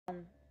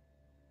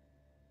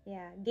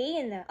Yeah,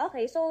 gain.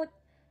 Okay, so,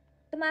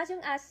 tumaas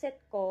yung asset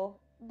ko,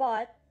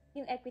 but,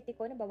 yung equity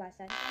ko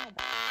nabawasan. Tama ba?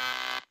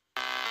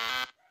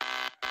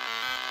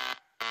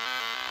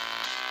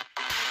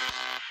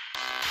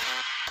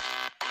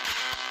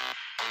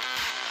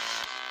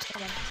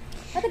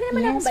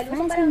 Yes,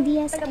 Francine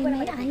Diaz ay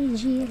may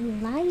IG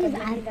live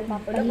at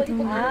dito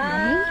nga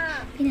ay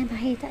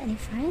pinapakita ni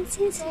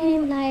Francine sa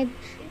kanyang live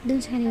dun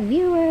sa kanyang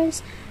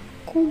viewers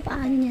kung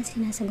paano niya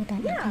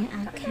sinasagutan ang kanyang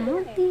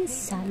accounting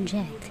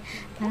subject.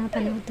 Para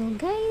mapanood to,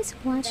 guys,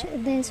 watch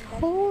this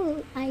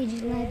whole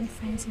IG live ni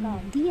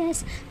Francine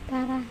Diaz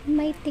para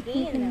may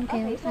technique naman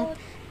kayo at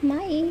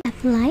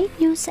mai-apply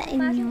nyo sa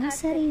inyong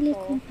sarili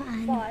kung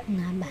paano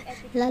nga ba.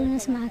 Lalo na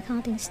sa mga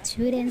accounting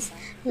students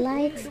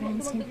like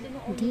Francine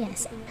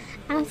Diaz.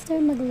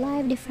 After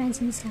mag-live ni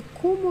Francine sa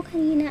Kumu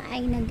kanina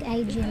ay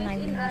nag-IG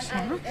live na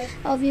siya.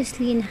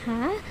 Obviously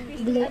na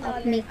glow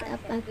up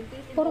makeup at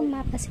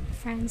forma pa si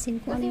Francine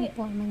kung ano yung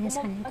forma niya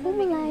sa kanyang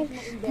Kumu live.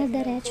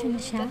 Nagdiretso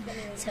na siya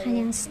sa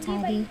kanyang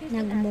study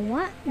na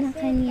gumawa ng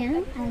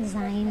kanyang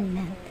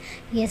assignment.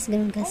 Yes,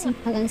 ganun kasi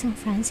pag ang isang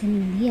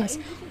Francine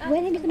Diaz. Well,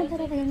 hindi ko na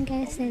patatagan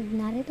guys,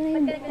 narito na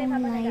yung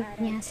buong live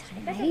niya sa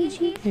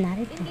IG.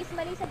 Narito. In case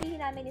mali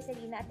sabihin namin ni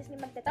Selena, at least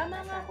may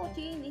magtatama Tama nga ko,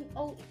 Ching.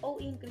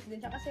 OE increase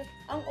din siya. Kasi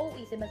ang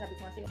OE, sabi ko nga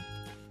sa'yo,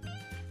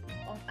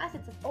 ang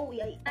assets of OE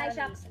ay... Ay,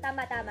 shucks.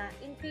 Tama.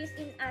 Increase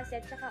in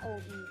asset, tsaka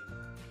OE.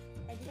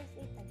 I just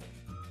ate again.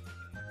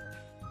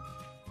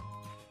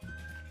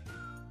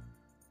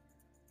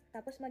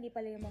 Tapos mali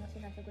pala yung mga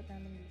sinasagot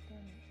namin dito.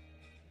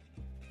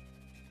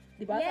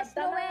 Diba? Yes,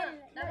 Tama Noel!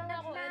 nga. Tama nga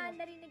ako.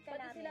 Narinig ka Pati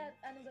namin. sila,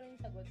 anong gano'n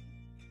yung sagot?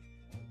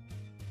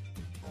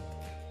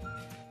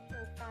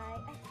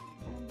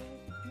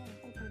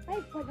 Ay,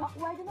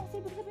 Acquired na kasi.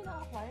 Ibig sabihin ng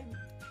acquired.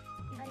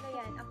 ano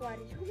yan?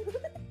 Aquarium.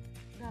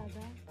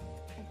 Gaga.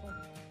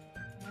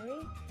 Ay,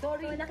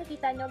 Sorry. so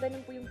nakikita nyo,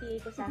 ganun po yung PA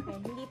ko sa akin.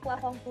 Hindi po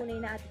ako ang tunay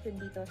na attitude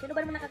dito. Sino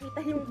ba naman nakakita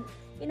yung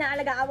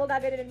inaalagaan mo,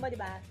 gaganunin mo, di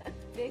ba?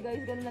 Okay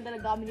guys, ganun na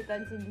talaga kami ni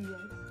Francine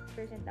Diaz.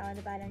 Percent on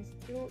the balance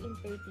due in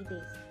 30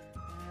 days.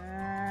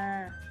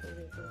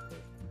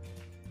 Wait.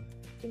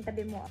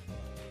 Sintabi mo ako.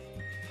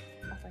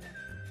 Ako na.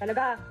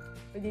 Talaga.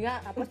 Pwede nga.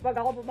 Tapos pag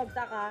ako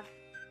bumagsak ka,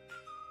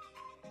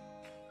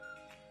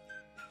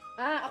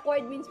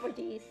 Acquired means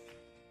purchase.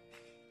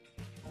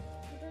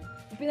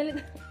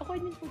 Pinalit.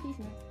 Acquired means purchase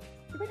na.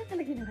 di ba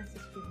nakalagay na nga sa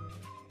screen?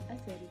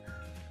 Sorry.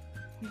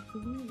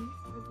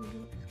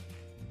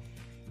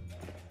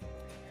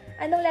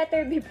 Anong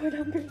letter B po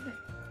number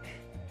 9?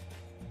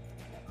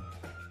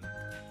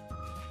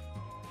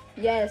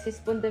 Yes, is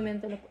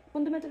fundamental.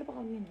 Fundamental pa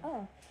kami yun.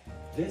 Oh.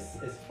 This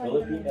is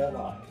Philippine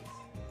Airlines.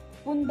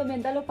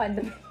 Fundamental o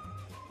fundamental?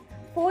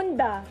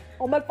 Funda.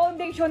 O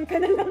mag-foundation ka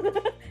na lang.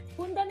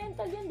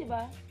 Fundamental yun, di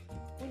ba?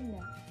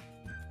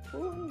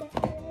 Funda.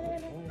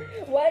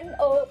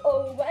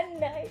 1001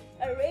 night,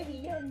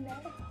 Arabian na.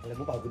 Alam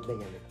mo, pagod na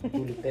yan.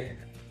 Tulog ka na.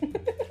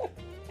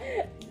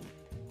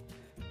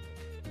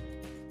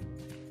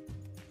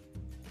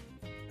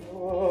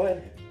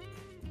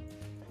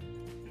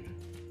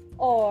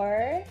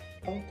 Or,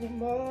 Ang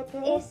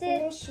tumatakbo Is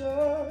it-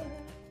 sa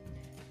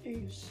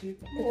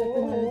isip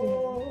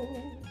mo.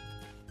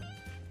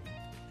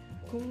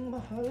 Kung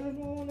mahal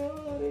mo na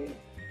rin.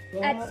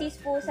 at sis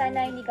po,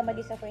 sana hindi ka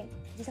ma-disappoint.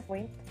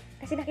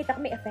 Kasi nakita ko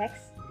may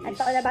effects. At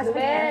pakalabas ko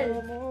Well, yan.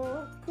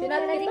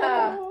 Sinat kita.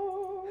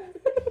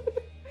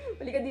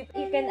 Balik ka dito.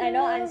 You can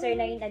answer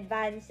na in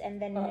advance and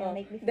then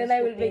make me feel Then I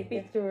will stupid. make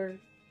picture.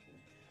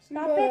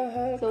 Stop it!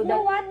 So You know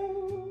that, what?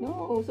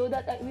 no, so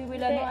that we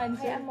will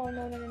answer. Hayaan mo,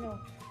 no.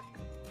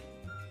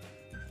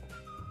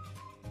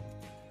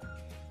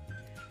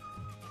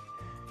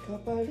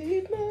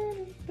 Kapalit man.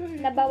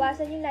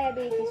 Nabawasan yung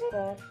liabilities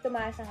ko,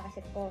 tumaas ang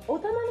asset ko. Oh,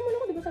 tama naman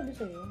ako, di ba sabi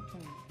sa'yo?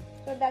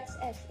 So that's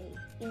SA.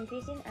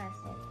 Increase in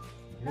asset.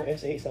 Yung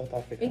SA South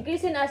Africa.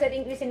 Increase in asset,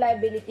 increase in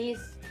liabilities.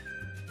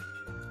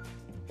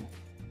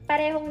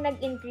 Parehong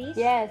nag-increase?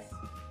 Yes.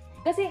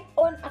 Kasi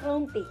on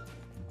account eh.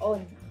 On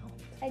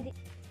account.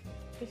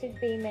 Receive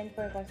payment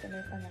for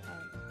customers on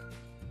account.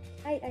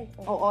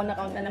 Oh, on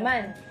account na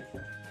naman.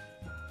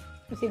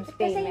 Receives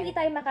Kasi payment. hindi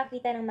tayo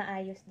makakita ng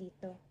maayos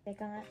dito.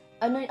 Teka nga.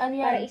 Ano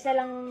Para yan? isa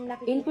lang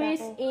nakikita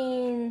Increase ko.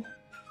 in...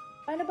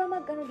 Paano ba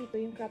dito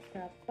yung crop?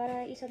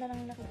 Para isa na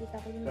lang nakikita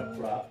ko yung...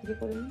 Crap. Hindi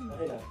ko rin.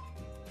 Okay na.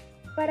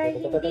 Para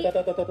hindi...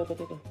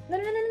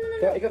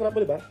 No. Ikakrap mo,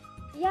 di ba?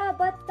 Yeah,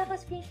 but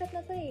naka-screenshot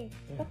na to eh.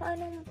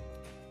 Paano...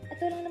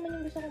 Ito lang naman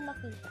yung gusto kong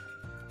makita.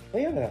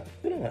 Ayan nga.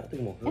 Ito na nga.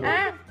 Tingnan mo.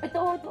 Ito.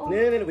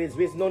 Wait.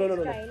 No.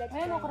 Let's try.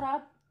 Ayun,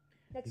 crap.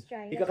 Let's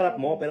try. Ikakrap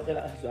mo, pero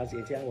kailangan siya.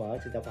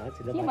 Sila pa.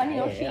 Yung mali,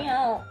 no?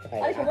 Siya.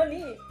 Ay, siya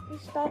mali.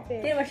 Please stop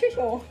it. Hindi naman siya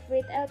siya.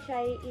 Wait, I'll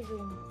try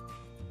i-zoom.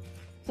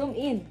 Zoom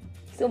in.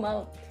 Zoom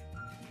out.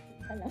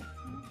 Ano?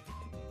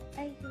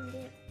 Ay,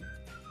 hindi.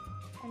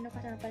 Ano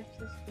kasama pa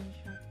sa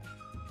screenshot?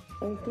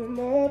 Ang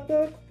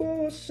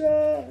tumatakbo sa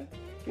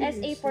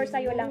SA4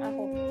 sa'yo lang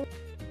ako.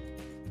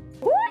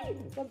 Uy!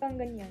 Huwag kang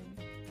ganyan.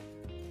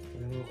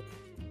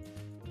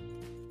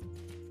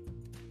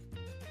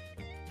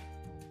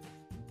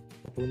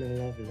 Apo ng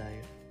love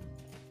life.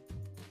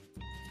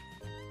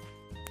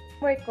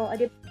 homework ko. O,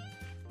 di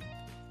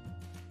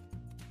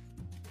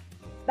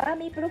ba,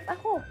 may proof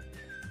ako.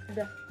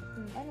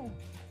 Ano?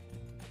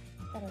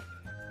 Charot.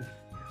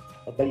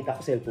 Balita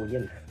ko cellphone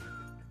yan.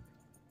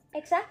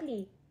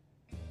 Exactly.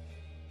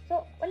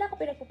 So, wala ko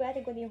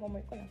pinagpupuyatin kundi yung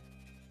homework ko lang.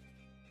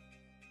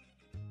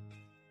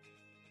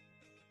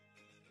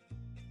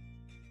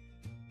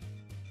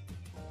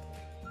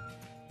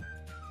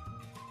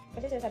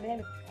 Kasi sinasabi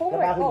namin,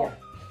 homework Trabaho ko. niya.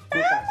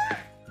 Bukas.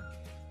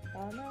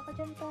 Tama ka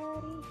dyan,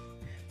 pari.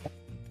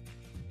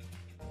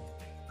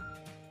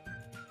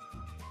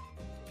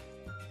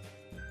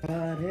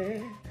 Pare.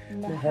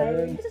 Mahal.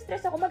 Kasi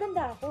stress ako,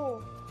 maganda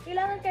ako.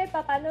 Kailangan kahit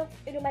pa paano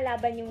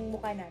lumalaban yung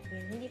mukha natin.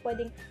 Hindi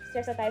pwedeng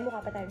stress na tayo, mukha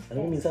pa tayo stress.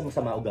 Alam mo, minsan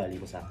masama ugali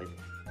mo sa akin.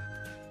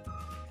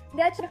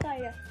 Hindi at siya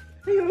kaya.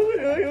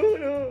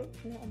 Ayun.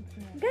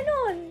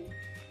 Ganon!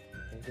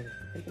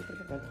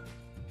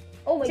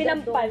 Oh my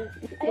Sinampal.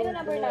 God. Ano na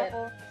number na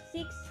ako?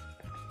 6.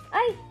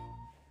 Ay!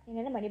 Yun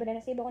na naman, di ba na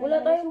nasave ako na Wala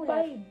naman tayong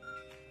nasulat?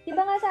 5. Di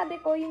ba nga sabi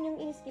ko, yun yung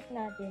in-skip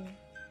natin.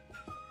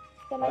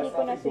 Kaya mali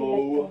ko na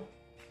sulat ko.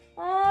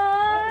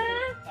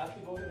 Ah! Have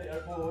to go to the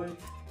airport.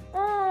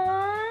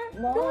 Ah!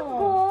 Ma. Don't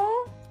go!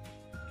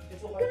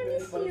 It's I'm gonna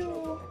miss you.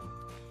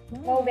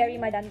 Oh, very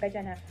madam ka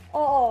dyan ha.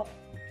 Oo.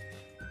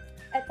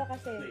 Eto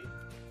kasi.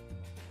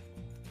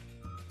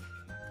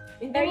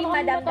 Hindi Very mo na kami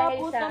madam dahil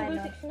matapos, sa number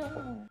ano. 6 na.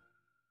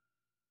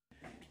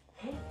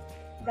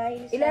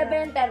 Dahil sa...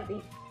 11:30.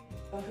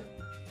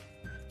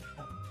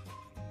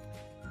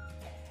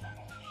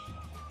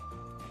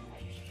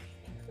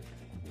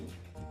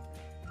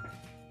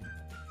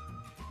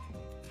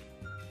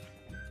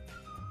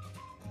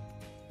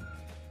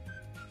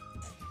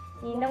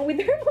 Ninang with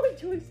their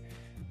modules.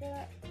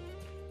 Diba?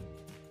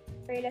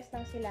 Pearless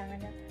ng silangan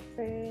na.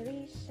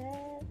 Pearly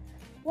shell.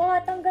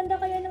 What? Ang ganda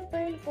kaya ng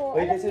pearl ko.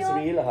 Wait, Alam this is nyo?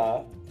 real, ha?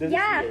 This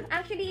Yeah, is real.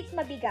 actually, it's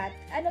mabigat.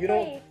 Ano You to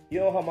know, eh? you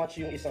know how much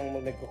yung isang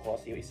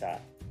nagko-cost yung isa?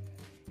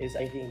 Is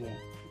I think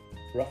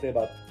roughly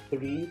about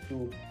 3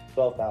 to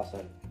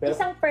 12,000. Pero,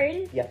 Isang pearl?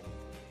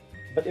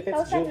 but if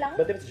it's 1,000 lang?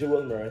 but if it's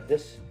jewel mer,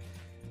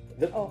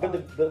 Oh, but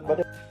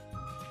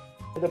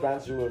the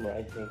brand's jewel mer,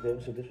 I think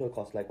this will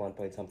cost like 1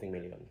 point something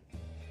million.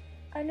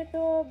 Ano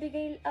to?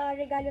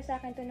 Regalo sa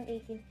akin to nung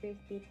 18th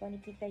birthday ko ni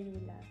Tita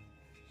Yula.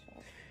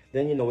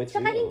 Then you know it's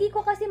Saka real. hindi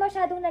ko kasi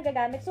masyadong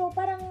nagagamit. So,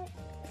 parang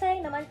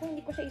sayang naman kung hindi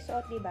ko siya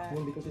isuot, diba?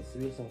 No, because it's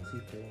real South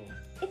Pearl.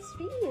 It's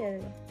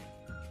real.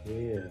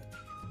 Yeah.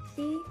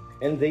 See?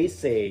 And they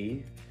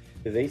say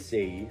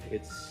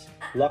it's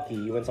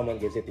lucky when someone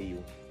gives it to you.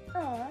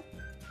 Ah.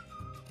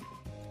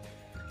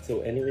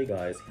 So anyway,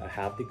 guys, I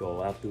have to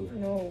go. I have to.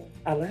 No.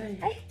 Alay.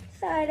 Ay,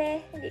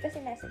 sorry. Hindi kasi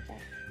nasadya.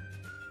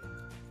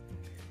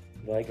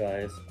 Bye,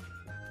 guys.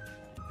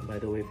 By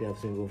the way, if you have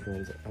single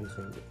friends, I'm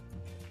single.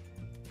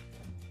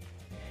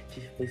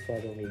 Please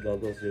follow me,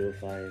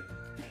 Goggle05.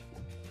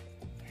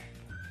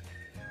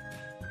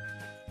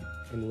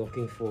 I'm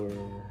looking for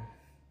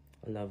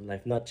a love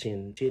life, not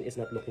Chin. Chin is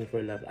not looking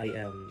for love. I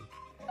am.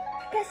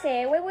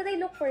 Kasi, why would I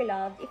look for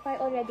love if I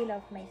already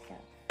love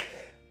myself?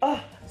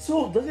 Ah,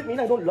 so does it mean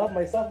I don't love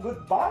myself?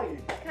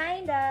 Goodbye.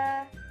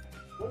 Kinda.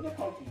 Where's the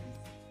cookies?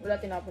 Wala,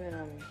 tinapon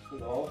na namin. You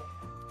know.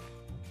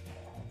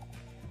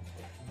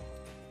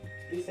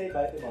 Please say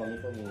bye to mommy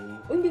for me.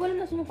 Oh, hindi ko alam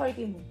na sino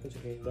party mo. It's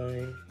okay.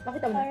 Bye.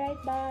 Nakita mo?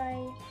 Alright,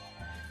 bye.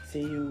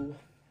 See you.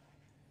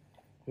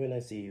 When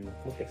I see you,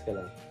 mag-text ka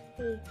lang.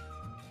 Hey,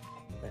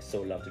 I so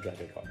love to drive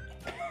your car.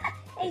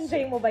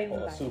 enjoy mo ba yung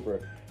Oh, bye?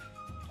 super.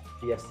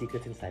 We have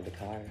secrets inside the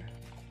car.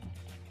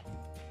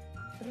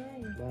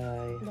 Bye.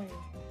 Bye. Bye.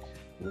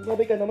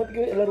 Mabay ka naman.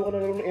 Laro ka na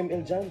laro ng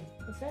ML dyan.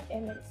 It's not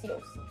ML,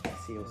 COC.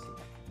 COC.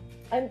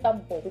 I'm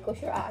tampo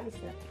because you're aalis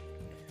na.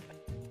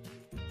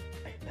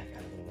 Ay, teka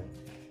naman.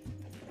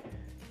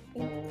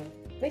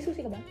 May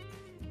susi ka ba?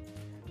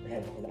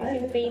 Ayan ako.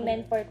 Yung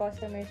payment for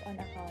customers on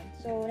account.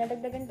 So,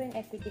 nadagdagan ko yung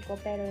equity ko,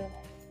 pero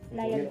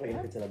Layal layal ko ko.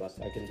 yung sa labas.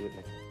 I can do it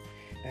myself.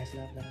 Guys,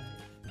 love na.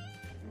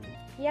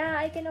 Yeah,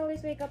 I can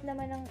always wake up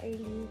naman ng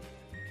early.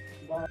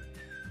 Bye.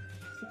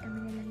 Kasi kami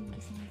na lang yung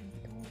gising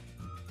dito.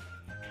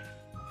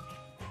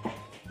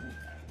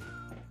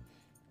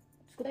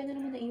 Gusto tayo na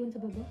naman naiwan sa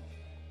baba.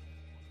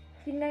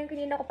 Yun nga yung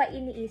kanina ko pa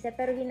iniisip,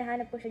 pero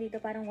hinahanap ko siya dito,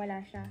 parang wala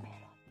siya.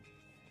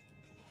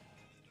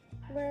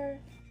 Well,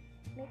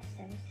 makes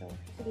sense though.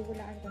 Sige,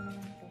 hulaan ko na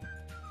lang to.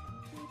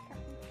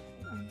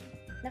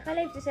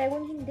 Naka-live si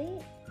Sewon, hindi.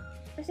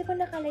 Kasi kung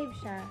naka-live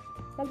siya,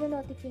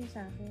 mag-notif yun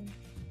sa akin.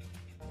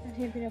 Ano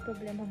yung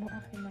pinaproblema mo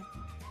akin na?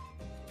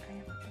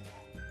 Kaya ko to.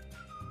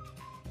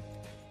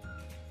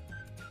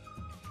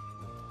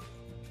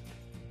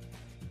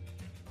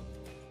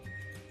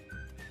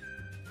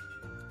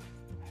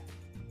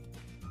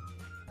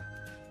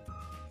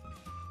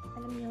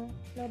 Alam nyo,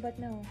 lobat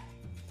na oh.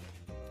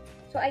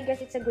 So, I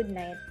guess it's a good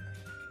night.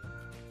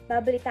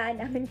 Babalitaan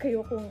namin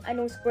kayo kung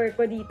anong score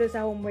ko dito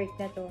sa homework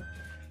na to.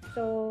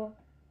 So,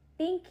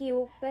 thank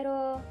you.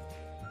 Pero,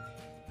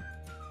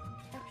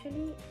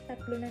 actually,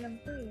 3 na lang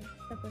to eh.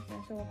 Tapos na.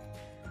 So,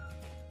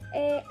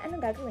 anong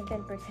gagawin?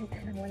 10%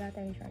 na lang. Wala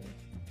tayong choice.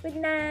 Good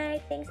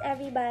night! Thanks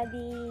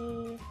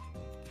everybody!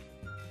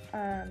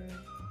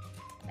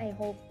 I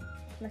hope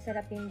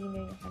masarap yung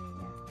dinner niyo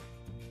kanina.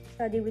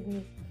 Study with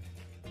me.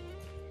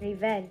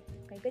 Raven.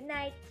 Okay, good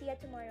night. See you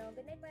tomorrow.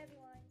 Good night po,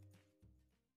 everyone.